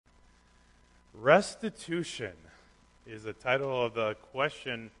Restitution is the title of the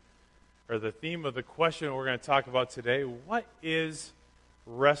question, or the theme of the question we're going to talk about today. What is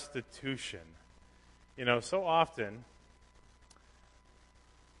restitution? You know, so often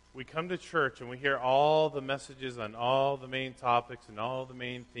we come to church and we hear all the messages on all the main topics and all the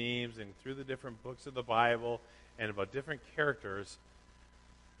main themes and through the different books of the Bible and about different characters.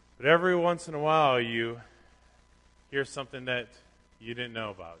 But every once in a while you hear something that you didn't know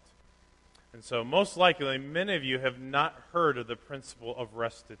about. And so most likely, many of you have not heard of the principle of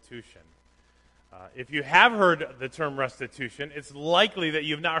restitution. If you have heard the term restitution, it's likely that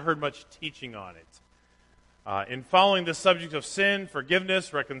you've not heard much teaching on it. In following the subject of sin,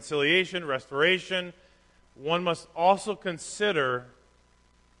 forgiveness, reconciliation, restoration, one must also consider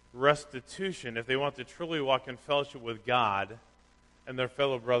restitution if they want to truly walk in fellowship with God and their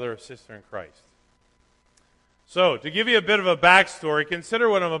fellow brother or sister in Christ. So, to give you a bit of a backstory, consider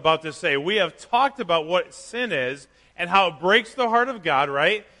what I'm about to say. We have talked about what sin is and how it breaks the heart of God,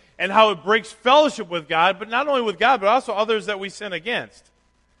 right? And how it breaks fellowship with God, but not only with God, but also others that we sin against.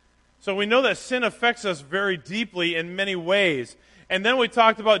 So we know that sin affects us very deeply in many ways. And then we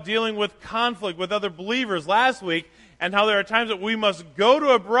talked about dealing with conflict with other believers last week, and how there are times that we must go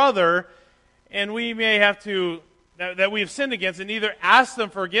to a brother and we may have to that we have sinned against and either ask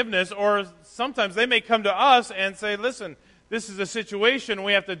them forgiveness, or sometimes they may come to us and say, listen, this is a situation,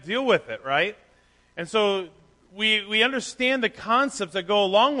 we have to deal with it, right? And so we understand the concepts that go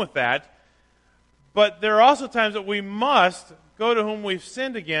along with that, but there are also times that we must go to whom we've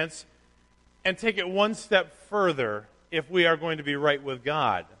sinned against and take it one step further if we are going to be right with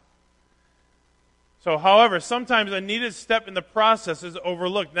God. So, however, sometimes a needed step in the process is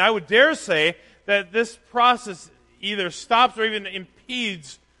overlooked. And I would dare say that this process either stops or even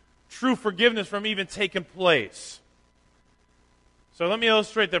impedes true forgiveness from even taking place. So let me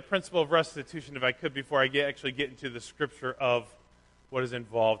illustrate the principle of restitution, if I could, before I actually get into the scripture of what is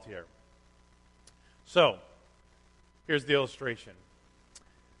involved here. So, here's the illustration.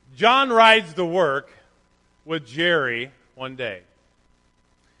 John rides to work with Jerry one day.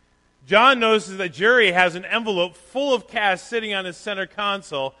 John notices that Jerry has an envelope full of cash sitting on his center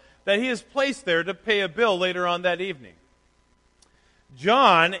console that he has placed there to pay a bill later on that evening.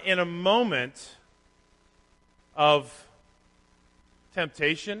 John, in a moment of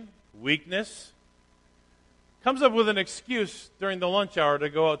temptation, weakness, comes up with an excuse during the lunch hour to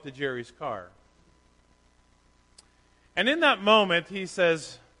go out to Jerry's car. And in that moment, he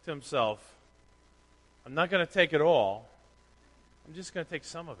says to himself, I'm not going to take it all. I'm just going to take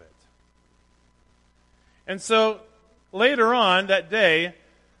some of it. And so, later on that day,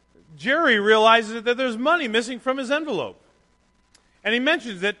 Jerry realizes that there's money missing from his envelope. And he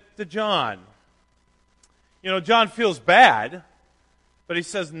mentions it to John. You know, John feels bad, but he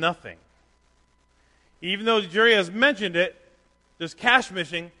says nothing. Even though Jerry has mentioned it, there's cash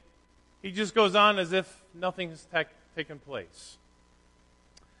missing, he just goes on as if nothing has taken place.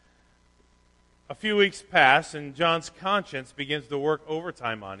 A few weeks pass, and John's conscience begins to work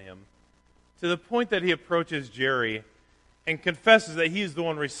overtime on him, to the point that he approaches Jerry and confesses that he is the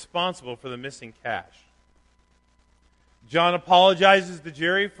one responsible for the missing cash. John apologizes to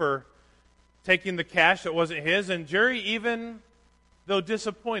Jerry for taking the cash that wasn't his, and Jerry, even though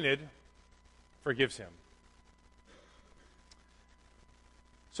disappointed, forgives him.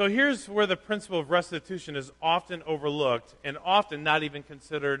 So here's where the principle of restitution is often overlooked and often not even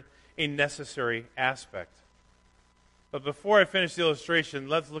considered a necessary aspect. But before I finish the illustration,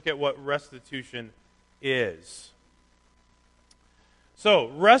 let's look at what restitution is. So,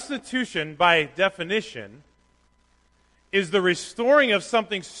 restitution, by definition, is the restoring of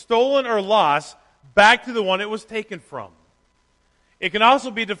something stolen or lost back to the one it was taken from. It can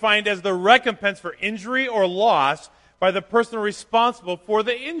also be defined as the recompense for injury or loss by the person responsible for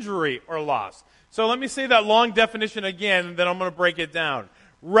the injury or loss. So let me say that long definition again, and then I'm going to break it down.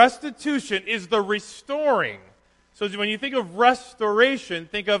 Restitution is the restoring. So when you think of restoration,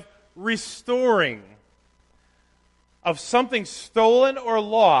 think of restoring of something stolen or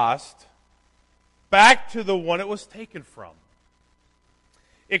lost back to the one it was taken from.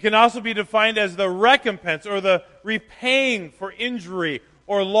 It can also be defined as the recompense or the repaying for injury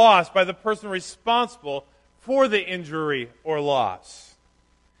or loss by the person responsible for the injury or loss.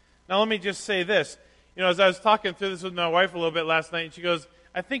 Now let me just say this. You know, as I was talking through this with my wife a little bit last night, and she goes,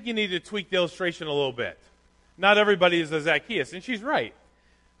 I think you need to tweak the illustration a little bit. Not everybody is a Zacchaeus, and she's right.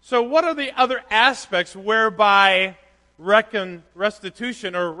 So what are the other aspects whereby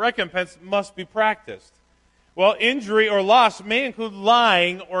restitution or recompense must be practiced? Well, injury or loss may include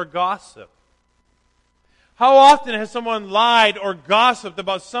lying or gossip. How often has someone lied or gossiped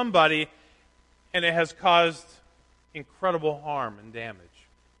about somebody and it has caused incredible harm and damage.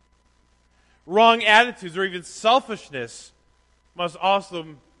 Wrong attitudes or even selfishness must also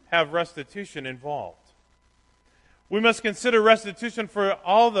have restitution involved. We must consider restitution for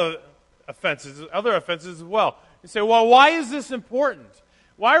all the offenses, other offenses as well. You say, well, why is this important?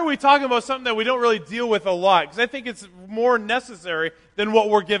 Why are we talking about something that we don't really deal with a lot? Because I think it's more necessary than what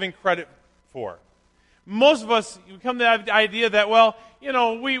we're giving credit for. Most of us come to the idea that, well,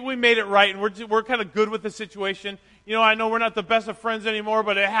 we made it right and we're kind of good with the situation. I know we're not the best of friends anymore,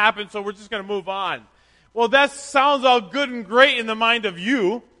 but it happened, so we're just going to move on. Well, that sounds all good and great in the mind of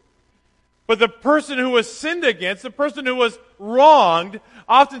you, but the person who was sinned against, the person who was wronged,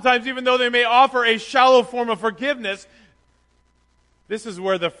 oftentimes, even though they may offer a shallow form of forgiveness, this is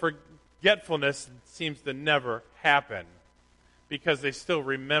where the forgetfulness seems to never happen, because they still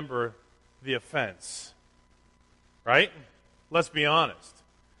remember the offense. Right? Let's be honest.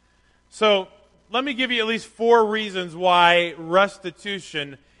 So, let me give you at least 4 reasons why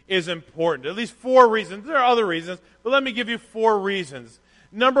restitution is important. At least 4 reasons. There are other reasons, but let me give you 4 reasons.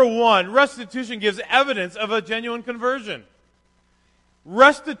 Number 1, restitution gives evidence of a genuine conversion.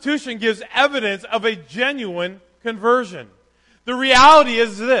 Restitution gives evidence of a genuine conversion. The reality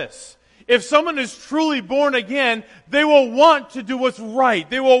is this: if someone is truly born again, they will want to do what's right.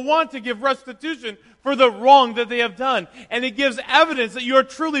 They will want to give restitution for the wrong that they have done. And it gives evidence that you are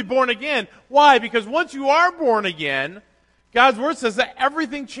truly born again. Why? Because once you are born again, God's Word says that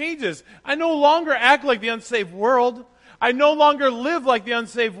everything changes. I no longer act like the unsaved world. I no longer live like the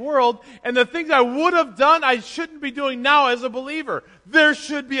unsaved world. And the things I would have done, I shouldn't be doing now as a believer. There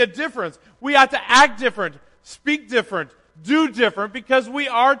should be a difference. We have to act different, speak different, do different, because we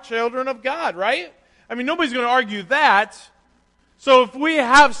are children of God, right? I mean, nobody's going to argue that. So if we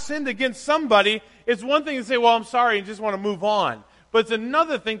have sinned against somebody, it's one thing to say, well, I'm sorry, and just want to move on. But it's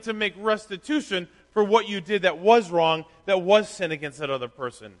another thing to make restitution for what you did that was wrong, that was sin against that other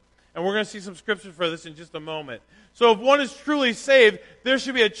person. And we're going to see some scripture for this in just a moment. So if one is truly saved, there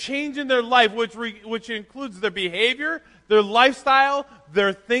should be a change in their life, which includes their behavior, their lifestyle,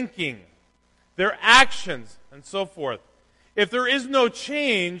 their thinking, their actions, and so forth. If there is no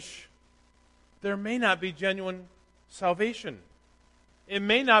change, there may not be genuine salvation. It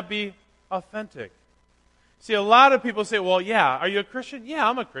may not be authentic. See, a lot of people say, well, yeah, are you a Christian? Yeah,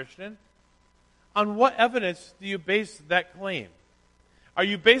 I'm a Christian. On what evidence do you base that claim? Are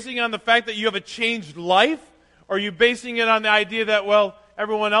you basing it on the fact that you have a changed life? Or are you basing it on the idea that, well,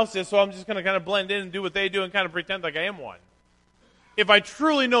 everyone else is, so I'm just going to kind of blend in and do what they do and kind of pretend like I am one? If I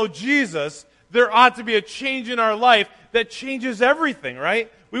truly know Jesus, there ought to be a change in our life that changes everything,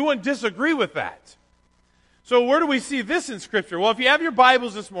 right? We wouldn't disagree with that. So where do we see this in Scripture? Well, if you have your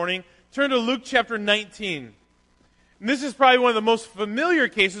Bibles this morning, turn to Luke chapter 19. And this is probably one of the most familiar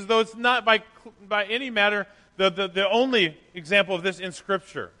cases, though it's not by any matter the only example of this in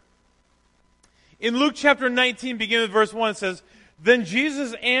Scripture. In Luke chapter 19, beginning with verse 1, it says, Then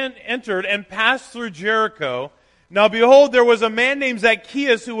Jesus entered and passed through Jericho. Now behold, there was a man named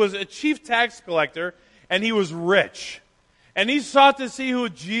Zacchaeus who was a chief tax collector, and he was rich. And he sought to see who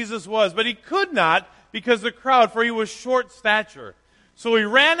Jesus was, but he could not because of the crowd, for he was short stature. So he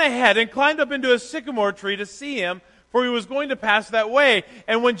ran ahead and climbed up into a sycamore tree to see him, for he was going to pass that way.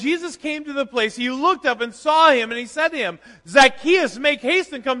 And when Jesus came to the place, he looked up and saw him, and he said to him, Zacchaeus, make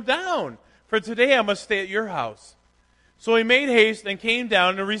haste and come down, for today I must stay at your house. So he made haste and came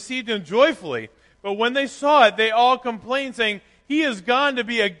down and received him joyfully. But when they saw it, they all complained, saying, He is gone to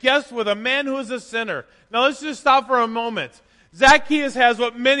be a guest with a man who is a sinner. Now let's just stop for a moment. Zacchaeus has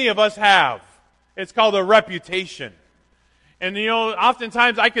what many of us have. It's called a reputation. And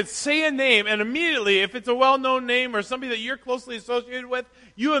oftentimes I could say a name, and immediately, if it's a well-known name or somebody that you're closely associated with,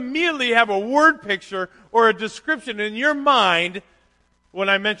 you immediately have a word picture or a description in your mind when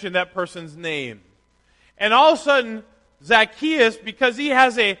I mention that person's name. And all of a sudden, Zacchaeus, because he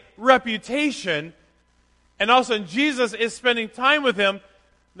has a reputation, and all of a sudden Jesus is spending time with him,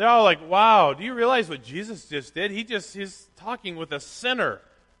 they're all like, wow, do you realize what Jesus just did? He's talking with a sinner.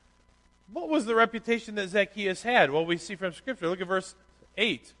 What was the reputation that Zacchaeus had? Well, we see from Scripture. Look at verse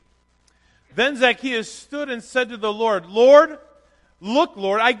 8. Then Zacchaeus stood and said to the Lord, Lord, look,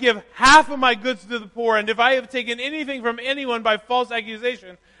 Lord, I give half of my goods to the poor, and if I have taken anything from anyone by false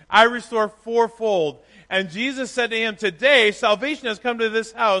accusation, I restore fourfold. And Jesus said to him, Today salvation has come to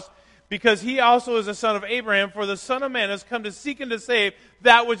this house, because he also is a son of Abraham, for the Son of Man has come to seek and to save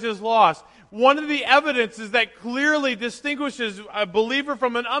that which is lost. One of the evidences that clearly distinguishes a believer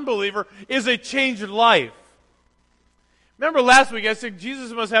from an unbeliever is a changed life. Remember last week I said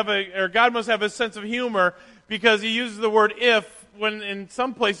God must have a sense of humor because he uses the word if when in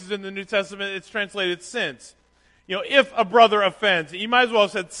some places in the New Testament it's translated since. If a brother offends, you might as well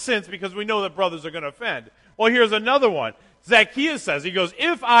have said since, because we know that brothers are going to offend. Well, here's another one. Zacchaeus says, he goes,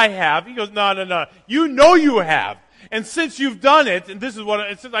 if I have, he goes, no. You know you have. And since you've done it, and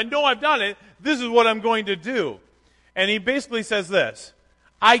since I know I've done it, this is what I'm going to do. And he basically says this: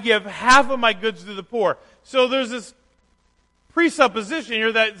 I give half of my goods to the poor. So there's this presupposition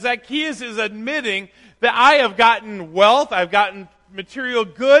here that Zacchaeus is admitting that I have gotten wealth, I've gotten material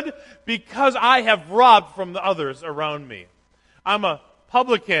good because I have robbed from the others around me. I'm a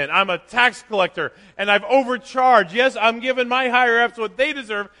publican, I'm a tax collector, and I've overcharged. Yes, I'm giving my higher-ups what they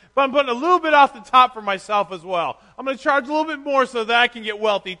deserve, but I'm putting a little bit off the top for myself as well. I'm going to charge a little bit more so that I can get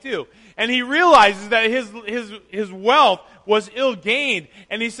wealthy too. And he realizes that his wealth was ill-gained,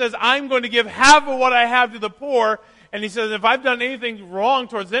 and he says, I'm going to give half of what I have to the poor, and he says, if I've done anything wrong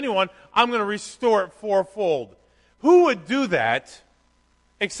towards anyone, I'm going to restore it fourfold. Who would do that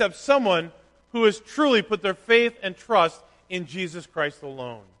except someone who has truly put their faith and trust in Jesus Christ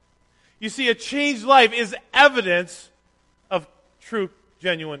alone? You see, a changed life is evidence of true,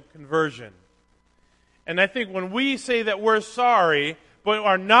 genuine conversion. And I think when we say that we're sorry, but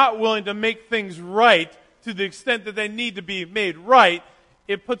are not willing to make things right to the extent that they need to be made right,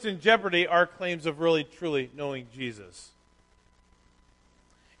 it puts in jeopardy our claims of really, truly knowing Jesus.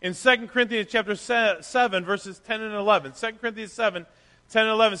 In 2 Corinthians chapter 7, verses 10 and 11, 2 Corinthians 7, 10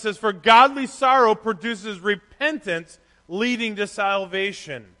 and 11 says, for godly sorrow produces repentance leading to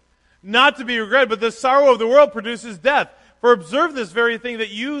salvation. Not to be regretted, but the sorrow of the world produces death. For observe this very thing, that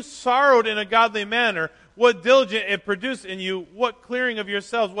you sorrowed in a godly manner, what diligence it produced in you, what clearing of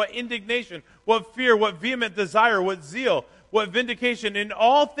yourselves, what indignation, what fear, what vehement desire, what zeal, what vindication. In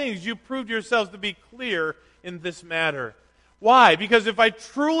all things you proved yourselves to be clear in this matter. Why? Because if I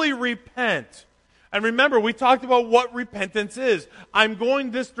truly repent, and remember, we talked about what repentance is. I'm going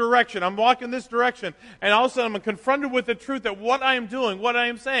this direction. I'm walking this direction. And all of a sudden I'm confronted with the truth that what I am doing, what I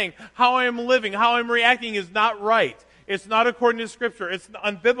am saying, how I am living, how I'm reacting is not right. It's not according to Scripture. It's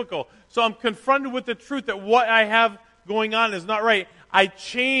unbiblical. So I'm confronted with the truth that what I have going on is not right. I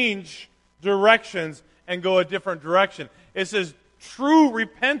change directions and go a different direction. It says true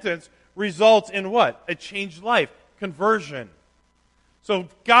repentance results in what? A changed life. Conversion. So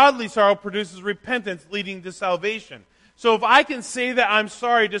godly sorrow produces repentance leading to salvation. So if I can say that I'm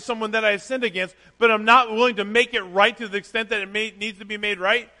sorry to someone that I have sinned against, but I'm not willing to make it right to the extent that it needs to be made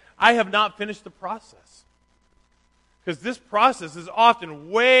right, I have not finished the process. Because this process is often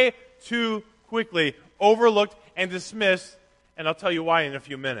way too quickly overlooked and dismissed, and I'll tell you why in a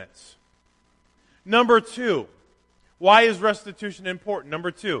few minutes. Number 2, why is restitution important? Number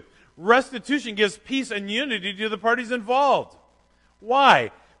 2, restitution gives peace and unity to the parties involved.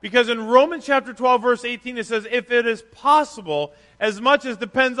 Why? Because in Romans chapter 12, verse 18, it says, if it is possible, as much as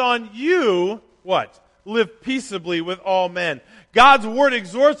depends on you, what? Live peaceably with all men. God's word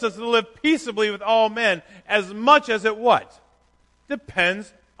exhorts us to live peaceably with all men, as much as it what?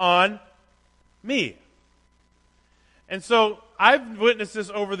 Depends on me. And so, I've witnessed this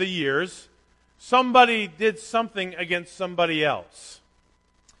over the years. Somebody did something against somebody else.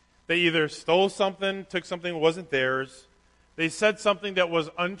 They either stole something, took something that wasn't theirs. They said something that was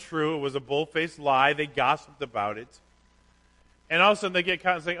untrue. It was a bull-faced lie. They gossiped about it. And all of a sudden they get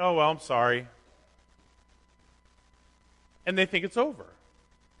caught and saying, oh, well, I'm sorry. And they think it's over.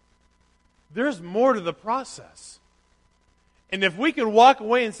 There's more to the process. And if we can walk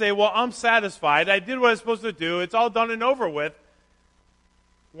away and say, well, I'm satisfied. I did what I was supposed to do. It's all done and over with.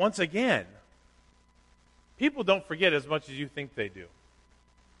 Once again, people don't forget as much as you think they do.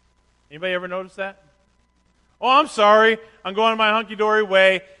 Anybody ever notice that? Oh, I'm sorry. I'm going my hunky-dory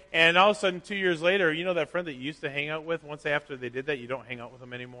way. And all of a sudden, 2 years later, you know that friend that you used to hang out with, once after they did that, you don't hang out with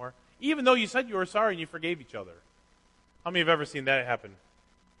them anymore? Even though you said you were sorry and you forgave each other. How many have ever seen that happen?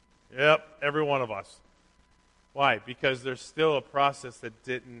 Yep, every one of us. Why? Because there's still a process that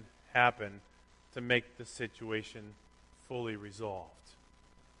didn't happen to make the situation fully resolved.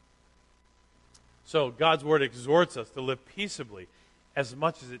 So God's word exhorts us to live peaceably as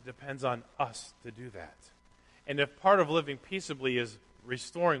much as it depends on us to do that. And if part of living peaceably is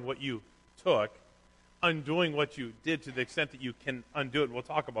restoring what you took, undoing what you did to the extent that you can undo it, and we'll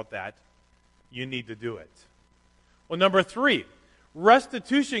talk about that, you need to do it. Well, number 3,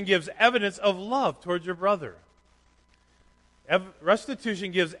 restitution gives evidence of love towards your brother.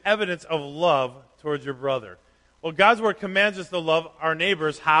 Restitution gives evidence of love towards your brother. Well, God's word commands us to love our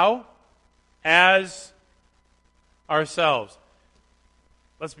neighbors. How? As ourselves.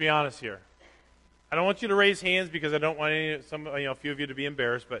 Let's be honest here. I don't want you to raise hands because I don't want a few of you to be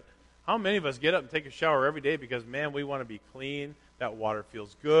embarrassed, but how many of us get up and take a shower every day because, man, we want to be clean, That water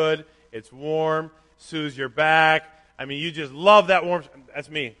feels good. It's warm, soothes your back. I mean, you just love that warmth. That's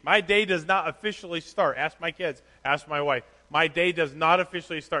me. My day does not officially start. Ask my kids. Ask my wife. My day does not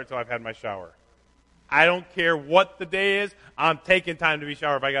officially start until I've had my shower. I don't care what the day is. I'm taking time to be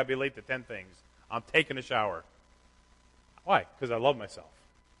showered. If I got to be late to 10 things, I'm taking a shower. Why? Because I love myself.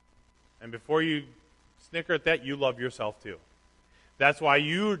 And before you snicker at that, you love yourself too. That's why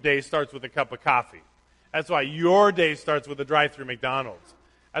your day starts with a cup of coffee. That's why your day starts with a drive-through McDonald's.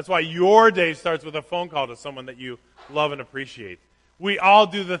 That's why your day starts with a phone call to someone that you love and appreciate. We all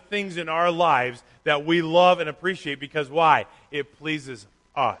do the things in our lives that we love and appreciate because why? It pleases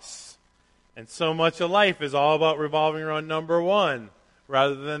us. And so much of life is all about revolving around number one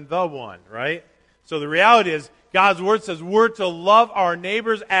rather than the one, right? So the reality is, God's Word says we're to love our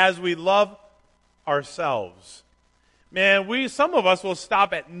neighbors as we love ourselves. Man, some of us will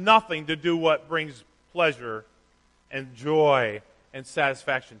stop at nothing to do what brings pleasure and joy and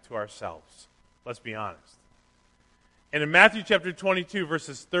satisfaction to ourselves. Let's be honest. And in Matthew chapter 22,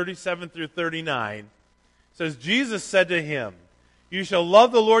 verses 37 through 39, it says, Jesus said to him, "You shall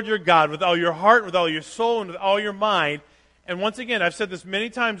love the Lord your God with all your heart, with all your soul, and with all your mind." And once again, I've said this many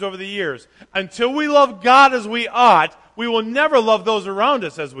times over the years, until we love God as we ought, we will never love those around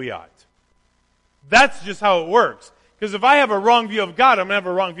us as we ought. That's just how it works. Because if I have a wrong view of God, I'm going to have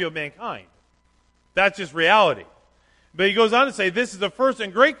a wrong view of mankind. That's just reality. But he goes on to say, this is the first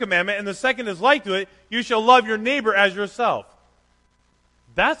and great commandment, and the second is like to it, you shall love your neighbor as yourself.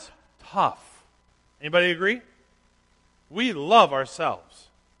 That's tough. Anybody agree? We love ourselves.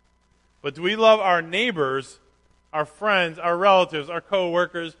 But do we love our neighbors, our friends, our relatives, our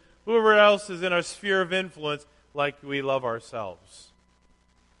co-workers, whoever else is in our sphere of influence, like we love ourselves?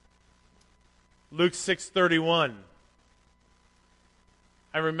 Luke 6:31.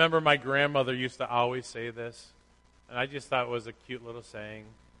 I remember my grandmother used to always say this, and I just thought it was a cute little saying.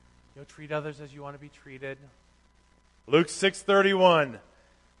 Treat others as you want to be treated. Luke 6:31.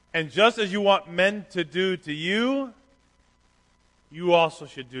 And just as you want men to do to you, you also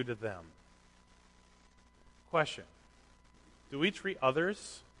should do to them. Question. Do we treat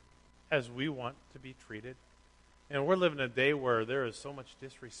others as we want to be treated? And we're living in a day where there is so much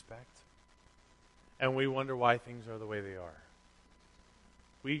disrespect, and we wonder why things are the way they are.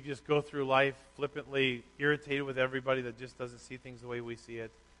 We just go through life flippantly irritated with everybody that just doesn't see things the way we see it,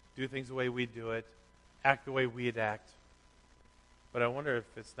 do things the way we do it, act the way we'd act. But I wonder if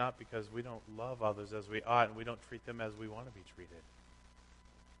it's not because we don't love others as we ought and we don't treat them as we want to be treated.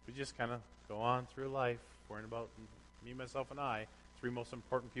 We just kind of go on through life worrying about me, myself, and I, three most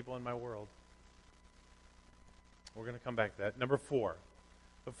important people in my world. We're going to come back to that. Number 4.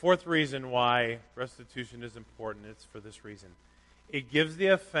 The fourth reason why restitution is important is for this reason. It gives the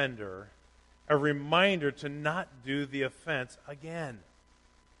offender a reminder to not do the offense again.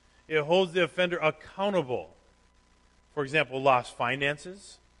 It holds the offender accountable. For example, lost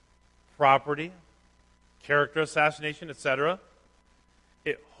finances, property, character assassination, etc.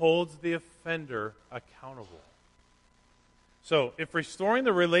 It holds the offender accountable. So, if restoring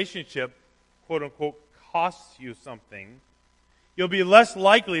the relationship, quote unquote, costs you something, you'll be less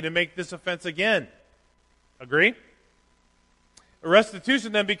likely to make this offense again. Agree?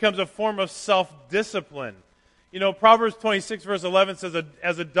 Restitution then becomes a form of self-discipline. Proverbs 26 verse 11 says,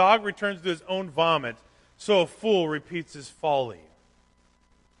 as a dog returns to his own vomit, so a fool repeats his folly.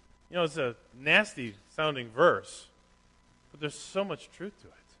 It's a nasty sounding verse, but there's so much truth to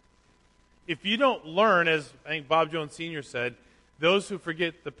it. If you don't learn, as I think Bob Jones Sr. said, those who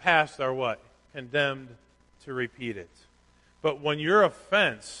forget the past are what? Condemned to repeat it. But when your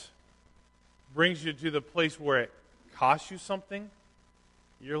offense brings you to the place where it costs you something,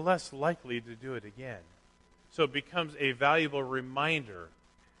 you're less likely to do it again. So it becomes a valuable reminder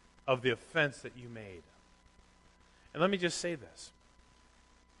of the offense that you made. And let me just say this.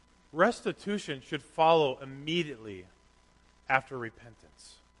 Restitution should follow immediately after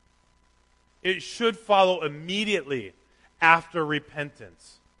repentance. It should follow immediately after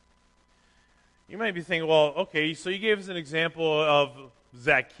repentance. You might be thinking, well, okay, so you gave us an example of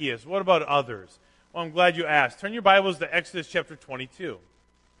Zacchaeus. What about others? Well, I'm glad you asked. Turn your Bibles to Exodus chapter 22.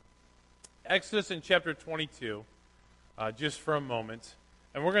 Exodus in chapter 22, just for a moment.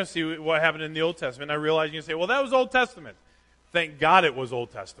 And we're going to see what happened in the Old Testament. I realize you're going to say, well, that was Old Testament. Thank God it was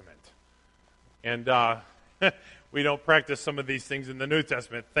Old Testament. And we don't practice some of these things in the New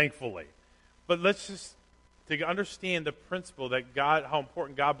Testament, thankfully. But let's just to understand the principle that God, how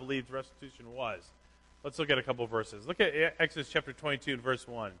important God believed restitution was. Let's look at a couple of verses. Look at Exodus chapter 22 and verse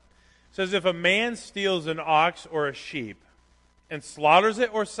 1. It says, if a man steals an ox or a sheep and slaughters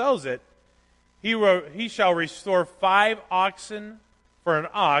it or sells it, he shall restore 5 oxen for an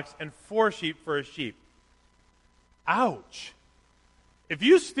ox and 4 sheep for a sheep. Ouch. If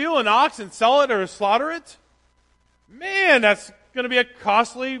you steal an ox and sell it or slaughter it, man, that's going to be a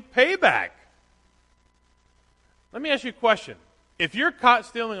costly payback. Let me ask you a question. If you're caught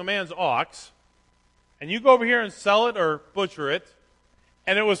stealing a man's ox, and you go over here and sell it or butcher it,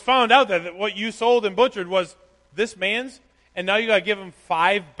 and it was found out that what you sold and butchered was this man's, and now you got to give him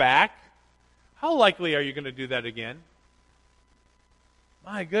 5 back, how likely are you going to do that again?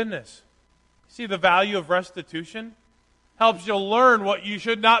 My goodness. See the value of restitution? Helps you learn what you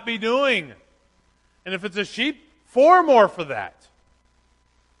should not be doing. And if it's a sheep, 4 more for that.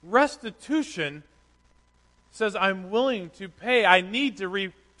 Restitution says, I'm willing to pay. I need to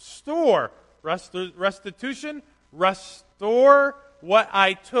restore. Restitution, restore what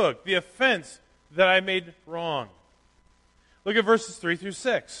I took, the offense that I made wrong. Look at verses 3 through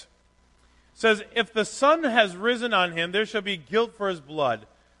 6. It says, if the sun has risen on him, there shall be guilt for his blood.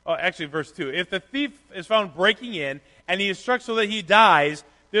 Oh, actually, verse 2. If the thief is found breaking in, and he is struck so that he dies,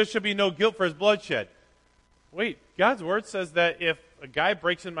 there shall be no guilt for his bloodshed. Wait, God's word says that if a guy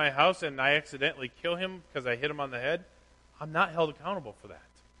breaks in my house and I accidentally kill him because I hit him on the head, I'm not held accountable for that.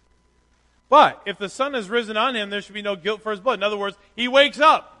 But if the sun has risen on him, there should be no guilt for his blood. In other words, he wakes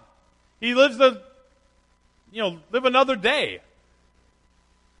up. He lives live another day.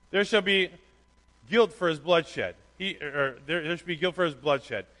 There shall be guilt for his bloodshed. There should be guilt for his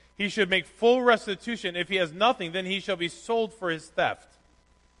bloodshed. He should make full restitution. If he has nothing, then he shall be sold for his theft.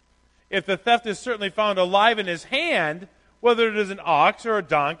 If the theft is certainly found alive in his hand, whether it is an ox or a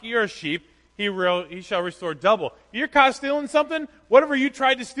donkey or a sheep, he shall restore double. You're caught stealing something, whatever you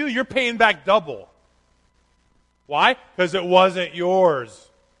tried to steal, you're paying back double. Why? Because it wasn't yours.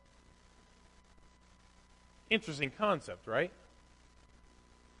 Interesting concept, right?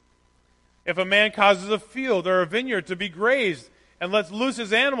 If a man causes a field or a vineyard to be grazed and lets loose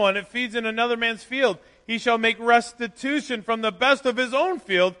his animal and it feeds in another man's field, he shall make restitution from the best of his own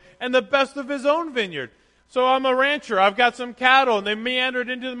field and the best of his own vineyard. So I'm a rancher. I've got some cattle, and they meandered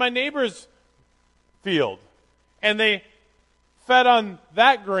into my neighbor's field. And they fed on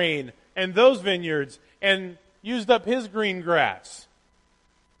that grain and those vineyards and used up his green grass.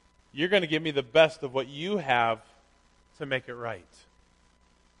 You're going to give me the best of what you have to make it right.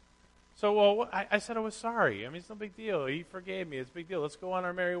 So, I said I was sorry. I mean, it's no big deal. He forgave me. It's a big deal. Let's go on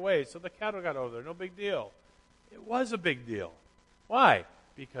our merry way. So the cattle got over there. No big deal. It was a big deal. Why?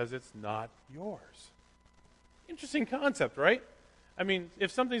 Because it's not yours. Interesting concept, right? I mean, if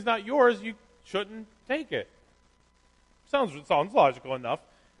something's not yours, you shouldn't take it. Sounds logical enough.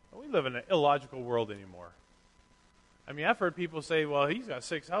 But we live in an illogical world anymore. I mean, I've heard people say, well, he's got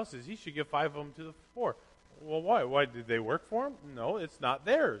 6 houses. He should give 5 of them to the poor. Well, why? Why did they work for him? No, it's not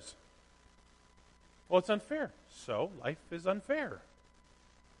theirs. Well, it's unfair. So, life is unfair.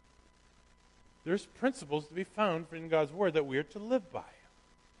 There's principles to be found in God's Word that we are to live by.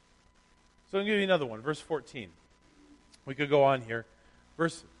 So I'm going to give you another one, verse 14. We could go on here.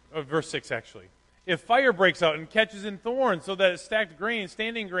 Verse 6, actually. If fire breaks out and catches in thorns so that it's stacked grain,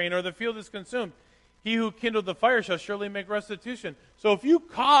 standing grain, or the field is consumed, he who kindled the fire shall surely make restitution. So if you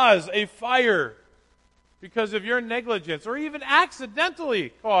cause a fire because of your negligence, or even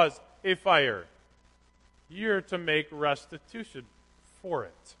accidentally cause a fire, you're to make restitution for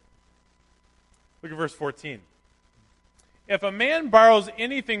it. Look at verse 14. If a man borrows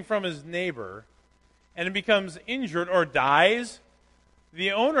anything from his neighbor and it becomes injured or dies,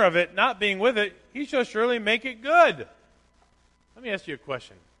 the owner of it not being with it, he shall surely make it good. Let me ask you a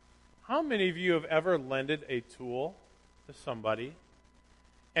question. How many of you have ever lended a tool to somebody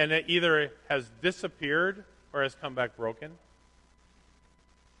and it either has disappeared or has come back broken?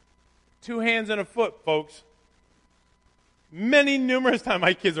 2 hands and a foot, folks. Numerous times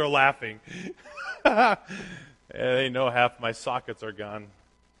my kids are laughing. They know half my sockets are gone.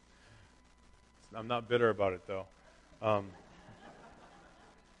 I'm not bitter about it, though.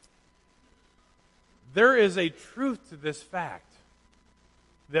 There is a truth to this fact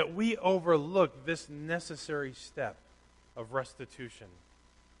that we overlook this necessary step of restitution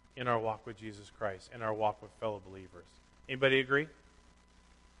in our walk with Jesus Christ, in our walk with fellow believers. Anybody agree?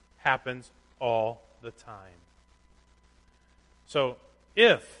 Happens all the time. So,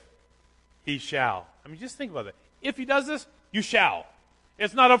 if he shall. I mean, just think about it. If he does this, you shall.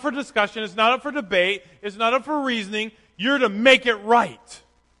 It's not up for discussion. It's not up for debate. It's not up for reasoning. You're to make it right.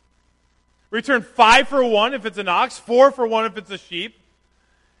 Return 5 for 1 if it's an ox, 4 for 1 if it's a sheep.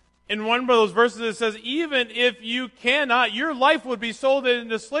 In one of those verses it says, even if you cannot, your life would be sold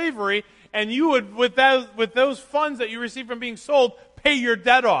into slavery, and you would, with those funds that you receive from being sold, pay your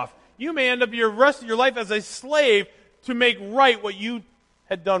debt off. You may end up your rest of your life as a slave to make right what you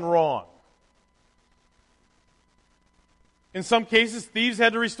had done wrong. In some cases, thieves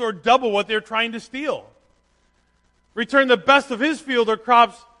had to restore double what they were trying to steal. Return the best of his field or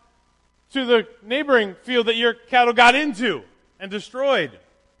crops to the neighboring field that your cattle got into and destroyed.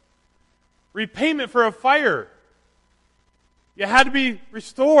 Repayment for a fire. You had to be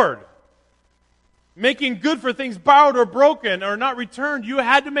restored. Making good for things borrowed or broken or not returned. You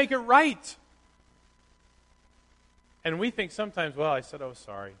had to make it right. And we think sometimes, well, I said I was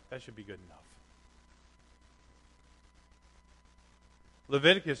sorry. That should be good enough.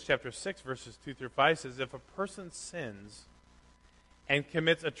 Leviticus chapter 6, verses 2 through 5 says, if a person sins and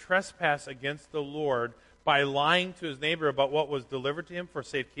commits a trespass against the Lord by lying to his neighbor about what was delivered to him for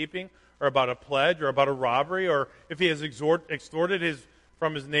safekeeping, or about a pledge, or about a robbery, or if he has extorted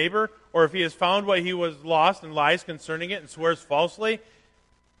from his neighbor, or if he has found what he was lost and lies concerning it and swears falsely,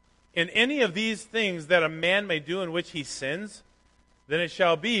 in any of these things that a man may do in which he sins, then it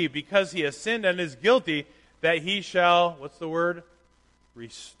shall be, because he has sinned and is guilty, that he shall, what's the word?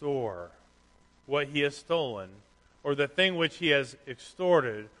 Restore what he has stolen, or the thing which he has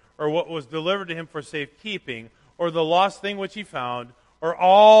extorted, or what was delivered to him for safekeeping, or the lost thing which he found, or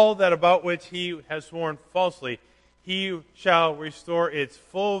all that about which he has sworn falsely, he shall restore its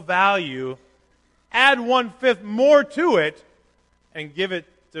full value, add 1/5 more to it, and give it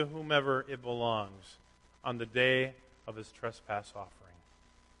to whomever it belongs on the day of his trespass offering.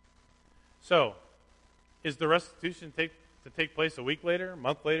 So, is the restitution to take place a week later, a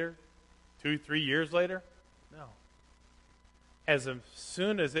month later, 2-3 years later? No. As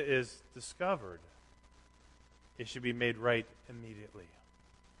soon as it is discovered, it should be made right immediately.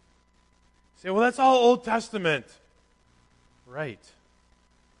 You say, well, that's all Old Testament. Right.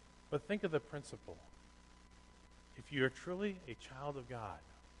 But think of the principle. If you are truly a child of God,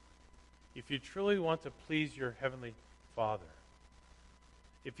 if you truly want to please your Heavenly Father,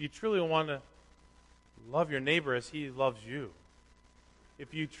 if you truly want to love your neighbor as he loves you,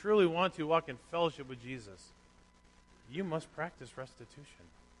 if you truly want to walk in fellowship with Jesus, you must practice restitution.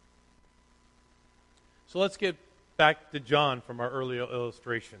 So let's get back to John from our earlier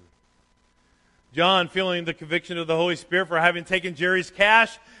illustration. John, feeling the conviction of the Holy Spirit for having taken Jerry's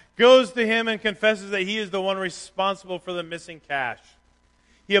cash, goes to him and confesses that he is the one responsible for the missing cash.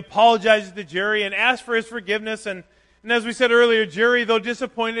 He apologizes to Jerry and asks for his forgiveness, and as we said earlier, Jerry, though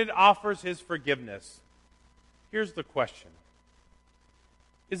disappointed, offers his forgiveness. Here's the question.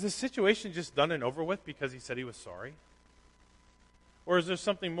 Is the situation just done and over with because he said he was sorry? Or is there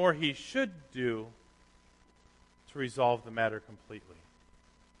something more he should do to resolve the matter completely?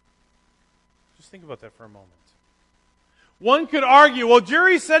 Just think about that for a moment. One could argue, well,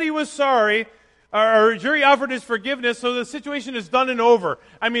 Jerry said he was sorry, or Jerry offered his forgiveness, so the situation is done and over.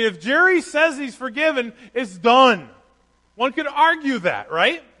 I mean, if Jerry says he's forgiven, it's done. One could argue that,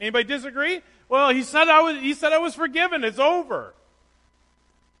 right? Anybody disagree? Well, he said I was forgiven. It's over.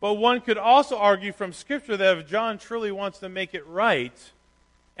 But one could also argue from Scripture that if John truly wants to make it right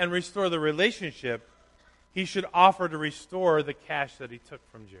and restore the relationship, he should offer to restore the cash that he took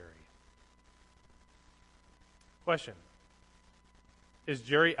from Jerry. Question. Is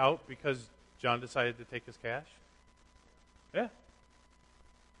Jerry out because John decided to take his cash? Yeah.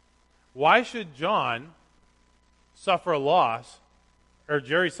 Why should John suffer a loss, or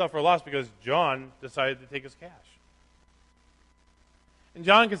Jerry suffer a loss because John decided to take his cash? And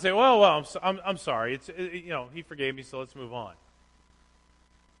John can say, well, I'm sorry. He forgave me, so let's move on.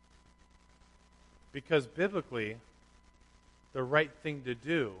 Because biblically, the right thing to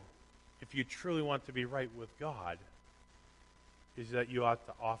do, if you truly want to be right with God, is that you ought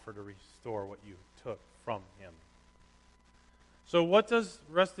to offer to restore what you took from him. So what does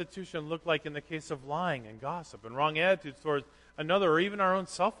restitution look like in the case of lying and gossip and wrong attitudes towards another, or even our own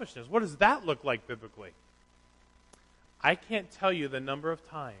selfishness? What does that look like biblically? I can't tell you the number of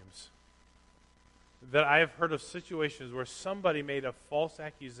times that I have heard of situations where somebody made a false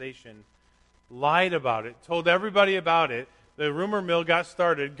accusation, lied about it, told everybody about it, the rumor mill got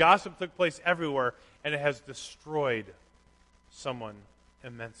started, gossip took place everywhere, and it has destroyed someone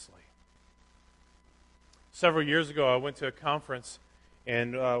immensely. Several years ago, I went to a conference,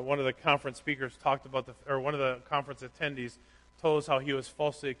 and one of the conference speakers talked about one of the conference attendees told us how he was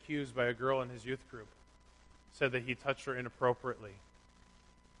falsely accused by a girl in his youth group. Said that he touched her inappropriately.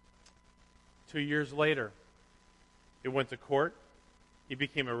 2 years later, it went to court. He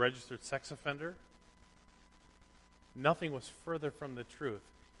became a registered sex offender. Nothing was further from the truth.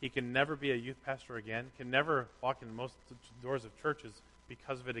 He can never be a youth pastor again, can never walk in most doors of churches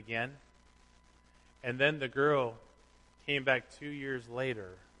because of it again. And then the girl came back 2 years later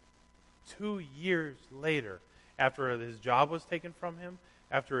 2 years later, after his job was taken from him,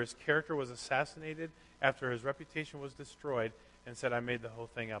 after his character was assassinated, after his reputation was destroyed, and said, I made the whole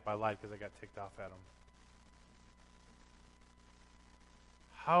thing up. I lied because I got ticked off at him.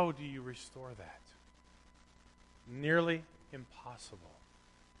 How do you restore that? Nearly impossible.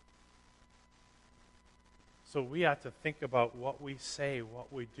 So we have to think about what we say,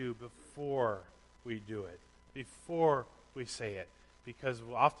 what we do before we do it, before we say it, because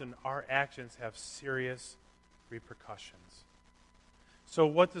often our actions have serious repercussions. So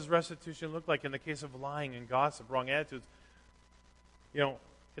what does restitution look like in the case of lying and gossip, wrong attitudes?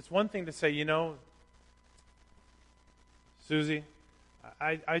 It's one thing to say, Susie,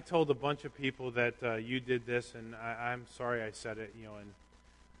 I told a bunch of people that you did this, and I'm sorry I said it, and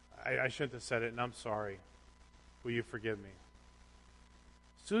I shouldn't have said it, and I'm sorry. Will you forgive me?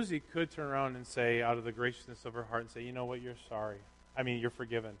 Susie could turn around and say, out of the graciousness of her heart, and say, you know what, you're sorry. You're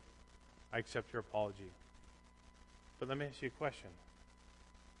forgiven. I accept your apology. But let me ask you a question.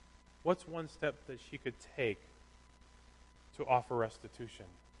 What's one step that she could take to offer restitution?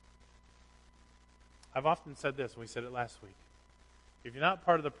 I've often said this, and we said it last week. If you're not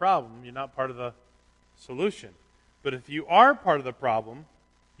part of the problem, you're not part of the solution. But if you are part of the problem,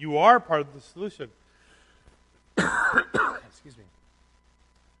 you are part of the solution. Excuse me.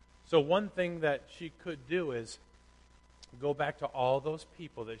 So one thing that she could do is go back to all those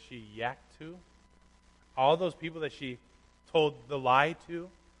people that she yacked to, all those people that she told the lie to,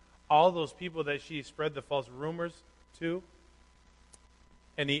 all those people that she spread the false rumors to,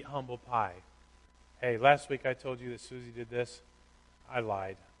 and eat humble pie. Hey, last week I told you that Susie did this. I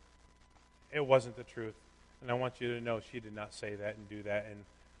lied. It wasn't the truth. And I want you to know she did not say that and do that. And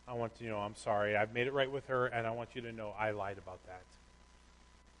I want you to know I'm sorry. I've made it right with her, and I want you to know I lied about that.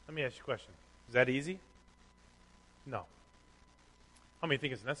 Let me ask you a question. Is that easy? No. How many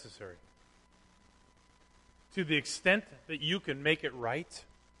think it's necessary? To the extent that you can make it right,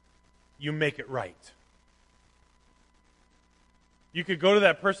 you make it right. You could go to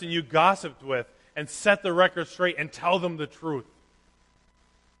that person you gossiped with and set the record straight and tell them the truth.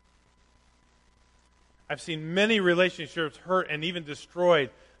 I've seen many relationships hurt and even destroyed,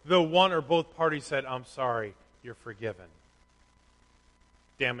 though one or both parties said, I'm sorry, you're forgiven.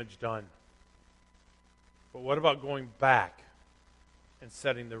 Damage done. But what about going back and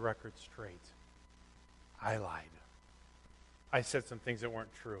setting the record straight? I lied. I said some things that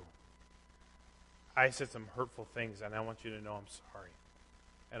weren't true. I said some hurtful things, and I want you to know I'm sorry.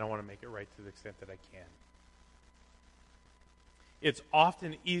 And I want to make it right to the extent that I can. It's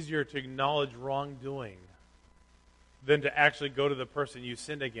often easier to acknowledge wrongdoing than to actually go to the person you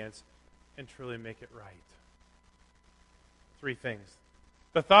sinned against and truly make it right. 3 things.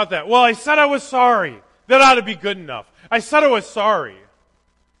 The thought that, well, I said I was sorry. That ought to be good enough. I said I was sorry.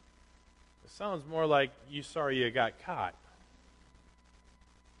 It sounds more like you sorry you got caught.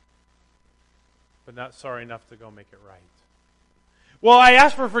 But not sorry enough to go make it right. Well, I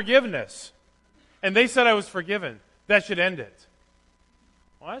asked for forgiveness, and they said I was forgiven. That should end it.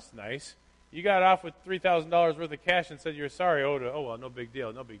 Well, that's nice. You got off with $3,000 worth of cash and said you were sorry. Oh, well, no big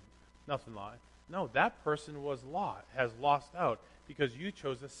deal. Nothing. No, that person has lost out because you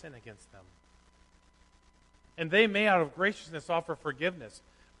chose to sin against them. And they may, out of graciousness, offer forgiveness,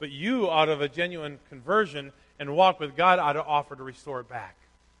 but you, out of a genuine conversion and walk with God, ought to offer to restore it back.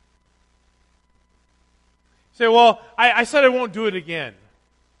 Say, well, I said I won't do it again.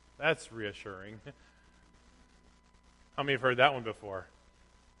 That's reassuring. How many have heard that one before?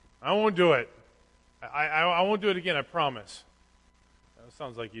 I won't do it. I won't do it again, I promise. That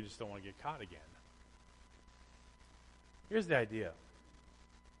sounds like you just don't want to get caught again. Here's the idea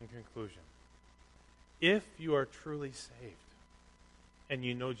in conclusion. If you are truly saved and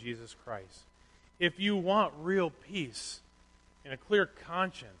you know Jesus Christ, if you want real peace and a clear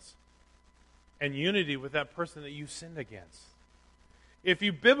conscience and unity with that person that you sinned against, if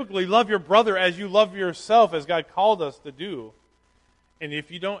you biblically love your brother as you love yourself, as God called us to do, and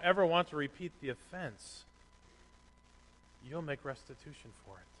if you don't ever want to repeat the offense, you'll make restitution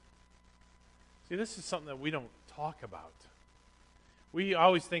for it. See, this is something that we don't talk about. We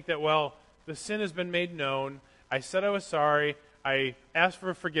always think that, well, the sin has been made known. I said I was sorry. I asked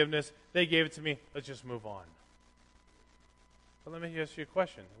for forgiveness. They gave it to me. Let's just move on. But let me ask you a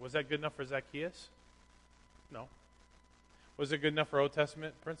question. Was that good enough for Zacchaeus? No. Was it good enough for Old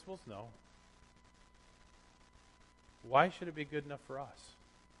Testament principles? No. Why should it be good enough for us?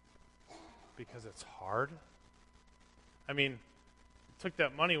 Because it's hard? I took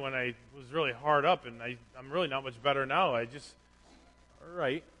that money when I was really hard up, and I'm really not much better now. All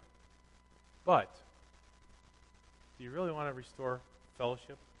right. But, do you really want to restore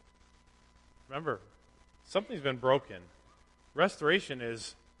fellowship? Remember, something's been broken. Restoration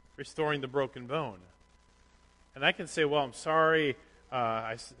is restoring the broken bone. And I can say, well, I'm sorry,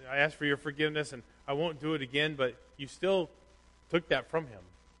 I asked for your forgiveness, and I won't do it again, but you still took that from him.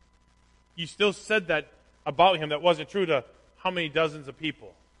 You still said that about him that wasn't true to how many dozens of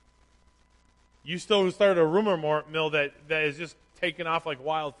people. You still started a rumor mill that is just taken off like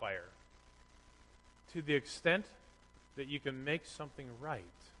wildfire. To the extent that you can make something right,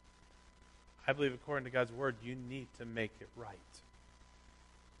 I believe according to God's word, you need to make it right.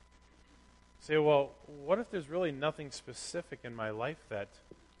 Say, well, what if there's really nothing specific in my life that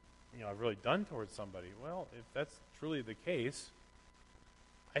I've really done towards somebody? Well, if that's truly the case,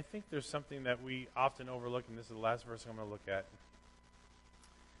 I think there's something that we often overlook, and this is the last verse I'm going to look at.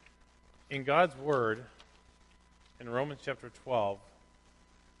 In God's word, in Romans chapter 12,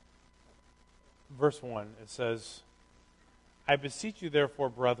 verse 1, it says, I beseech you therefore,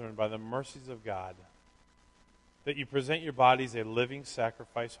 brethren, by the mercies of God, that you present your bodies a living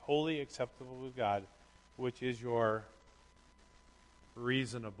sacrifice, wholly acceptable to God, which is your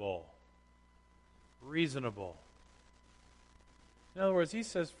reasonable. In other words, he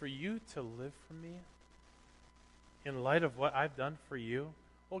says, for you to live for me, in light of what I've done for you,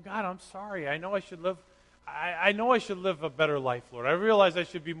 well, God, I'm sorry. I know I should live. I know I should live a better life, Lord. I realize I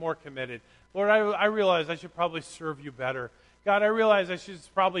should be more committed. Lord, I realize I should probably serve you better. God, I realize I should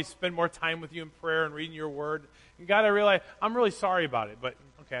probably spend more time with you in prayer and reading your word. And God, I realize I'm really sorry about it. But,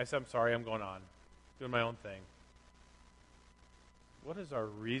 okay, I said I'm sorry. I'm going on, doing my own thing. What is our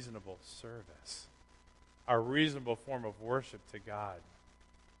reasonable service? Our reasonable form of worship to God?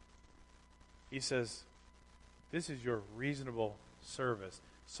 He says, this is your reasonable service.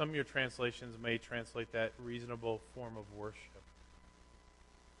 Some of your translations may translate that reasonable form of worship.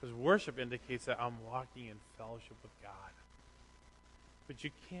 Because worship indicates that I'm walking in fellowship with God. But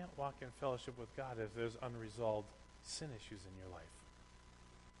you can't walk in fellowship with God if there's unresolved sin issues in your life.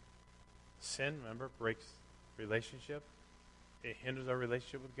 Sin, remember, breaks relationship. It hinders our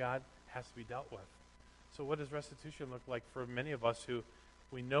relationship with God. It has to be dealt with. So what does restitution look like for many of us who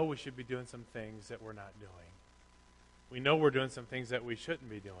we know we should be doing some things that we're not doing? We know we're doing some things that we shouldn't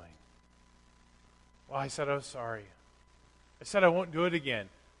be doing. Well, I said I was sorry. I said I won't do it again.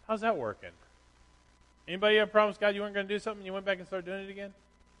 How's that working? Anybody have promised God you weren't going to do something and you went back and started doing it again?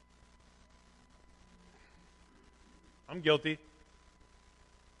 I'm guilty.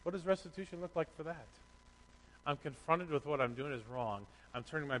 What does restitution look like for that? I'm confronted with what I'm doing is wrong. I'm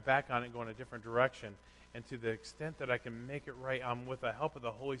turning my back on it and going a different direction. And to the extent that I can make it right, I'm, with the help of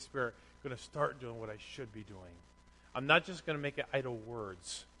the Holy Spirit, going to start doing what I should be doing. I'm not just going to make it idle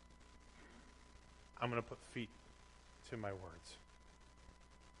words. I'm going to put feet to my words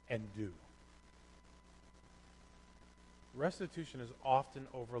and do. Restitution is often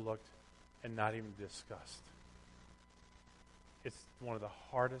overlooked and not even discussed. It's one of the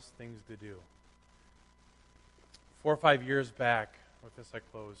hardest things to do. 4 or 5 years back, with this I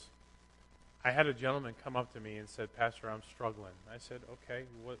close, I had a gentleman come up to me and said, Pastor, I'm struggling. I said, okay,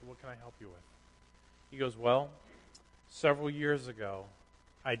 what can I help you with? He goes, well, several years ago,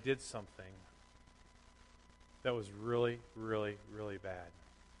 I did something that was really, really, really bad.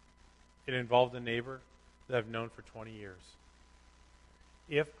 It involved a neighbor that I've known for 20 years.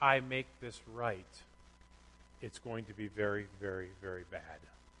 If I make this right, it's going to be very, very, very bad.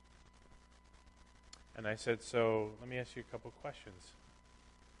 And I said, so let me ask you a couple questions.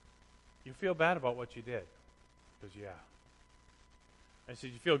 You feel bad about what you did? He goes, yeah. I said,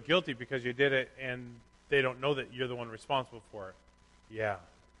 you feel guilty because you did it and they don't know that you're the one responsible for it? Yeah.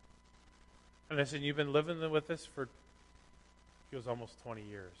 And I said, you've been living with this for, he goes, almost 20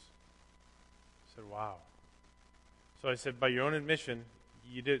 years. I said, wow. So I said, by your own admission,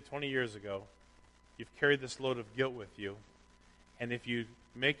 you did it 20 years ago. You've carried this load of guilt with you. And if you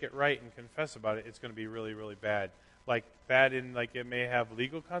make it right and confess about it, it's going to be really, really bad. Like bad in like it may have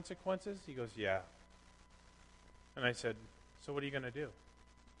legal consequences? He goes, yeah. And I said, so what are you going to do?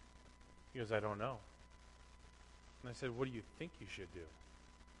 He goes, I don't know. And I said, what do you think you should do?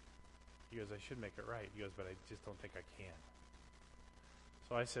 He goes, I should make it right. He goes, but I just don't think I can.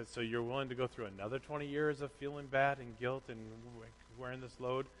 So I said, so you're willing to go through another 20 years of feeling bad and guilt and wearing this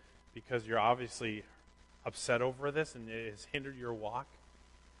load because you're obviously upset over this and it has hindered your walk?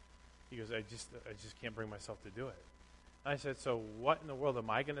 He goes, I just can't bring myself to do it. And I said, so what in the world am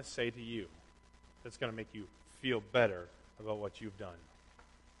I going to say to you that's going to make you feel better about what you've done?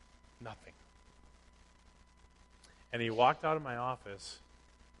 Nothing. And he walked out of my office,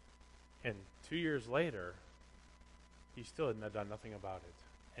 and 2 years later, he still had done nothing about it.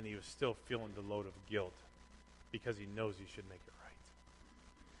 And he was still feeling the load of guilt because he knows he should make it right.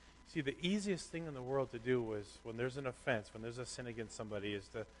 See, the easiest thing in the world to do is when there's an offense, when there's a sin against somebody, is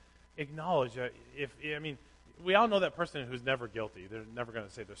to acknowledge that we all know that person who's never guilty. They're never going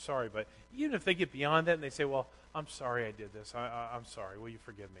to say they're sorry, but even if they get beyond that and they say, well, I'm sorry I did this. I'm sorry. Will you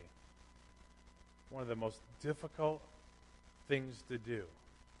forgive me? One of the most difficult things to do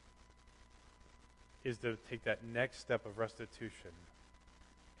is to take that next step of restitution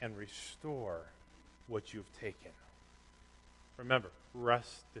and restore what you've taken. Remember,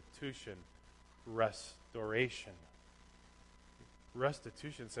 restitution, restoration.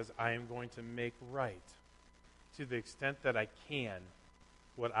 Restitution says, I am going to make right to the extent that I can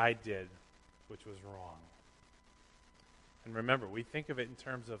what I did, which was wrong. And remember, we think of it in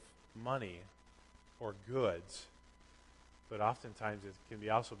terms of money or goods, but oftentimes it can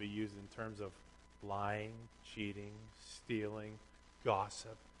also be used in terms of lying, cheating, stealing,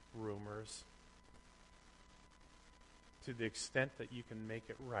 gossip, rumors. To the extent that you can make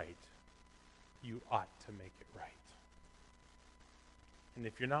it right, you ought to make it right. And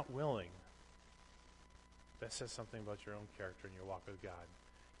if you're not willing, that says something about your own character and your walk with God.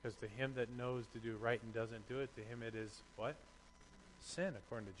 Because to him that knows to do right and doesn't do it, to him it is what? Sin,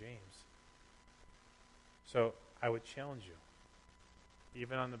 according to James. So I would challenge you,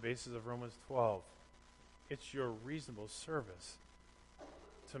 even on the basis of Romans 12, it's your reasonable service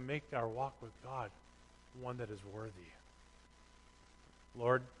to make our walk with God one that is worthy.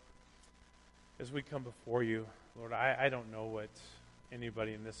 Lord, as we come before you, Lord, I don't know what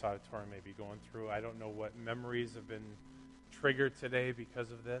anybody in this auditorium may be going through. I don't know what memories have been triggered today because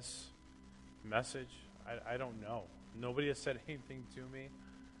of this message. I don't know. Nobody has said anything to me.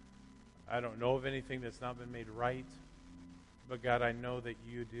 I don't know of anything that's not been made right. But God, I know that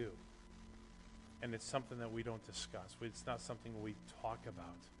you do. And it's something that we don't discuss. It's not something we talk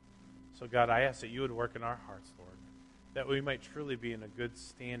about. So God, I ask that you would work in our hearts, Lord, that we might truly be in a good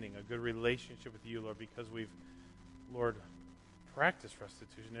standing, a good relationship with you, Lord, because we've, Lord, practiced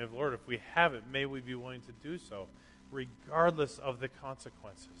restitution. And Lord, if we haven't, may we be willing to do so, regardless of the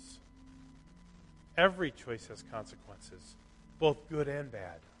consequences. Every choice has consequences, both good and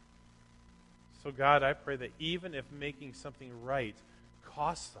bad. So God, I pray that even if making something right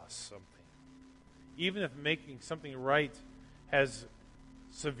costs us something, even if making something right has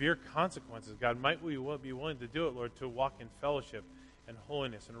severe consequences, God, might we be willing to do it, Lord, to walk in fellowship and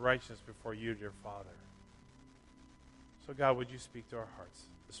holiness and righteousness before you, dear Father. So God, would you speak to our hearts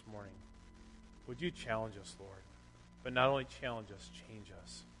this morning? Would you challenge us, Lord? But not only challenge us, change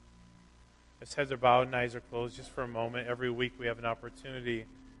us. As heads are bowed and eyes are closed, just for a moment, every week we have an opportunity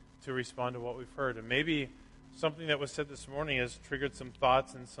to respond to what we've heard. And maybe something that was said this morning has triggered some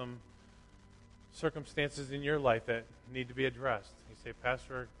thoughts and some circumstances in your life that need to be addressed. You say,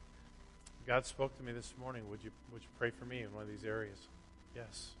 Pastor, God spoke to me this morning. Would you pray for me in one of these areas?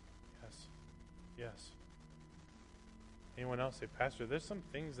 Yes, yes, yes. Anyone else say, Pastor, there's some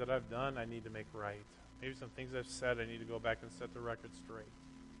things that I've done I need to make right. Maybe some things I've said I need to go back and set the record straight.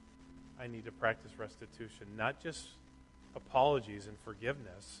 I need to practice restitution, not just apologies and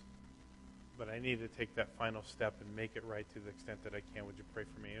forgiveness, but I need to take that final step and make it right to the extent that I can. Would you pray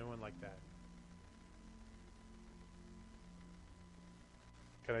for me? Anyone like that?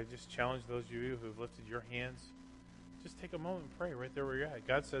 Could I just challenge those of you who have lifted your hands? Just take a moment and pray right there where you're at.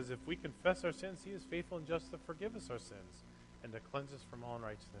 God says if we confess our sins, he is faithful and just to forgive us our sins and to cleanse us from all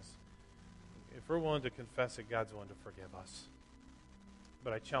unrighteousness. If we're willing to confess it, God's willing to forgive us.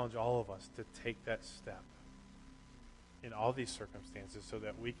 But I challenge all of us to take that step in all these circumstances so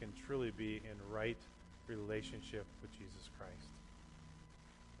that we can truly be in right relationship with Jesus Christ.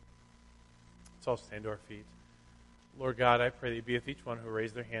 Let's all stand to our feet. Lord God, I pray that you be with each one who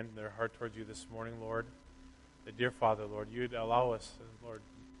raised their hand and their heart towards you this morning, Lord. The dear Father, Lord, you'd allow us, Lord,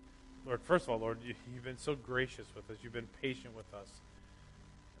 first of all, Lord, you've been so gracious with us. You've been patient with us.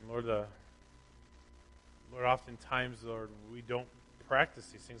 And Lord, oftentimes, Lord, we don't practice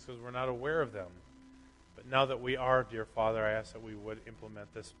these things because we're not aware of them. But now that we are, dear Father, I ask that we would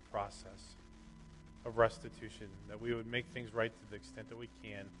implement this process of restitution, that we would make things right to the extent that we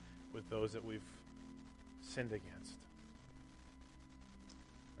can with those that we've sinned against.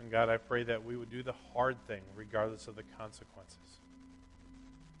 And God, I pray that we would do the hard thing regardless of the consequences.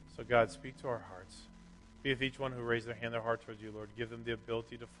 So God, speak to our hearts. Be with each one who raised their hand, their heart towards you, Lord. Give them the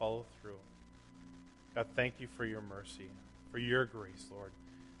ability to follow through. God, thank you for your mercy, for your grace, Lord.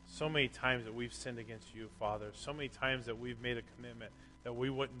 So many times that we've sinned against you, Father. So many times that we've made a commitment that we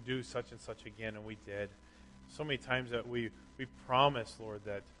wouldn't do such and such again, and we did. So many times that we promised, Lord,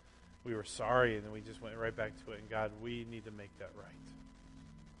 that we were sorry, and then we just went right back to it. And God, we need to make that right.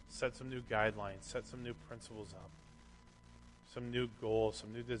 Set some new guidelines. Set some new principles up some new goals,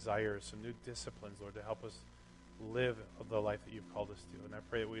 some new desires, some new disciplines, Lord, to help us live the life that you've called us to. And I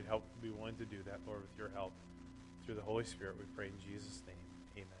pray that we'd be willing to do that, Lord, with your help. Through the Holy Spirit, we pray in Jesus' name.